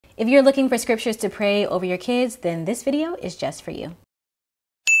If you're looking for scriptures to pray over your kids, then this video is just for you.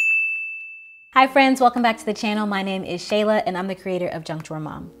 Hi friends, welcome back to the channel. My name is Shayla and I'm the creator of Junk Drawer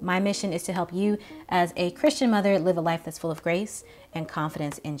Mom. My mission is to help you as a Christian mother live a life that's full of grace and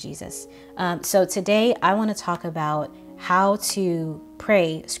confidence in Jesus. So today I want to talk about how to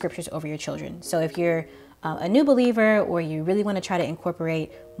pray scriptures over your children. So if you're a new believer or you really want to try to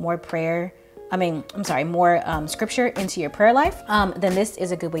incorporate more more scripture into your prayer life, then this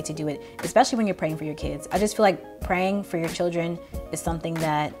is a good way to do it, especially when you're praying for your kids. I just feel like praying for your children is something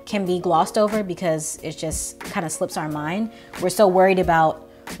that can be glossed over because it just kind of slips our mind. We're so worried about,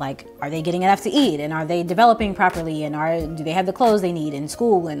 like, are they getting enough to eat, and are they developing properly, and do they have the clothes they need in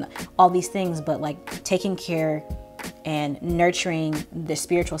school and all these things. But like taking care and nurturing the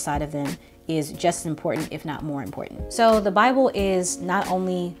spiritual side of them is just as important, if not more important. So the Bible is not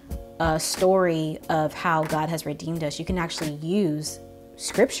only a story of how God has redeemed us. You can actually use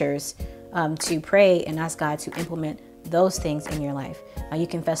scriptures to pray and ask God to implement those things in your life. You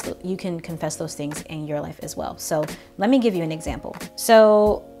can confess those things in your life as well. So let me give you an example.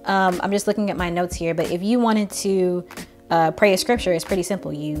 So I'm just looking at my notes here, but if you wanted to pray a scripture, it's pretty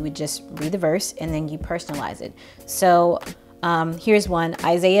simple. You would just read the verse and then you personalize it. So here's one,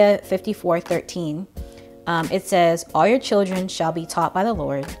 Isaiah 54:13. It says, "All your children shall be taught by the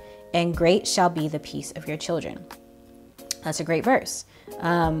Lord, and great shall be the peace of your children." That's a great verse.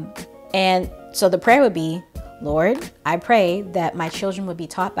 And so the prayer would be, "Lord, I pray that my children would be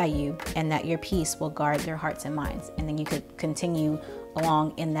taught by you and that your peace will guard their hearts and minds." And then you could continue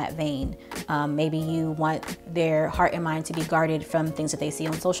along in that vein. Maybe you want their heart and mind to be guarded from things that they see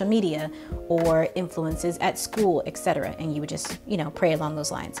on social media or influences at school, etc. And you would just, pray along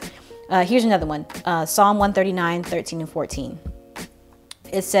those lines. Here's another one, Psalm 139:13 and 14.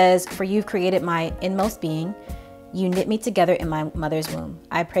 It says, "For you've created my inmost being. You knit me together in my mother's womb.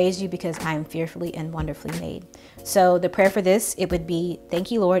 I praise you because I am fearfully and wonderfully made." So the prayer for this, it would be,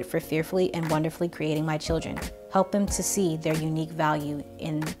 "Thank you, Lord, for fearfully and wonderfully creating my children. Help them to see their unique value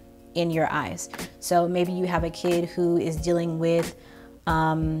in your eyes." So maybe you have a kid who is dealing with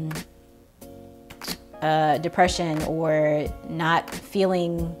depression or not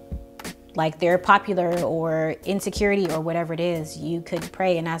feeling like they're popular or insecurity or whatever it is. You could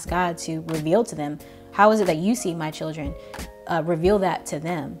pray and ask God to reveal to them, how is it that you see my children? Reveal that to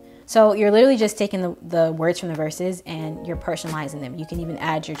them. So you're literally just taking the words from the verses and you're personalizing them. You can even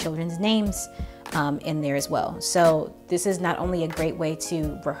add your children's names in there as well. So this is not only a great way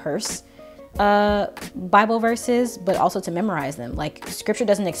to rehearse Bible verses, but also to memorize them. Like, scripture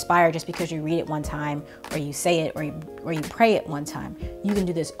doesn't expire just because you read it one time or you say it or you pray it one time. You can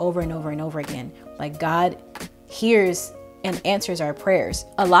do this over and over and over again. Like, God hears and answers our prayers.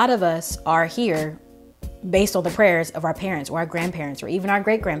 A lot of us are here based on the prayers of our parents or our grandparents or even our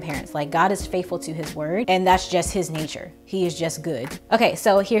great-grandparents. Like, God is faithful to his word, and that's just his nature. He is just good. Okay,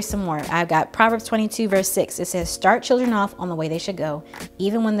 so here's some more. I've got Proverbs 22:6. It says, "Start children off on the way they should go.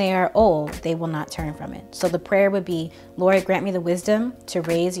 Even when they are old, they will not turn from it." So the prayer would be, "Lord, grant me the wisdom to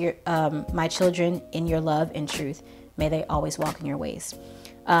raise my children in your love and truth. May they always walk in your ways."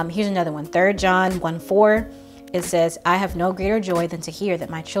 Here's another one, 3 John 1:4. It says, "I have no greater joy than to hear that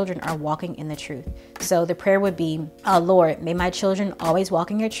my children are walking in the truth." So the prayer would be, "Lord, may my children always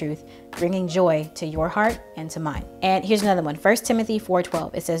walk in your truth, bringing joy to your heart and to mine." And here's another one, 1 Timothy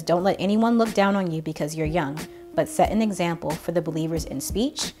 4:12. It says, "Don't let anyone look down on you because you're young, but set an example for the believers in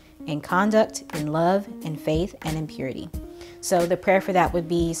speech, in conduct, in love, in faith, and in purity." So the prayer for that would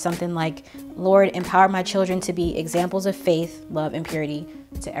be something like, "Lord, empower my children to be examples of faith, love, and purity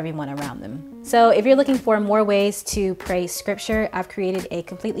to everyone around them." So if you're looking for more ways to pray scripture, I've created a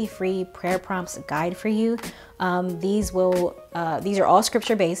completely free prayer prompts guide for you. These are all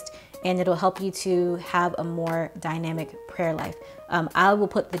scripture based, and it'll help you to have a more dynamic prayer life. I'll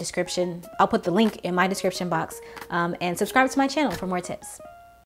put the link in my description box, and subscribe to my channel for more tips.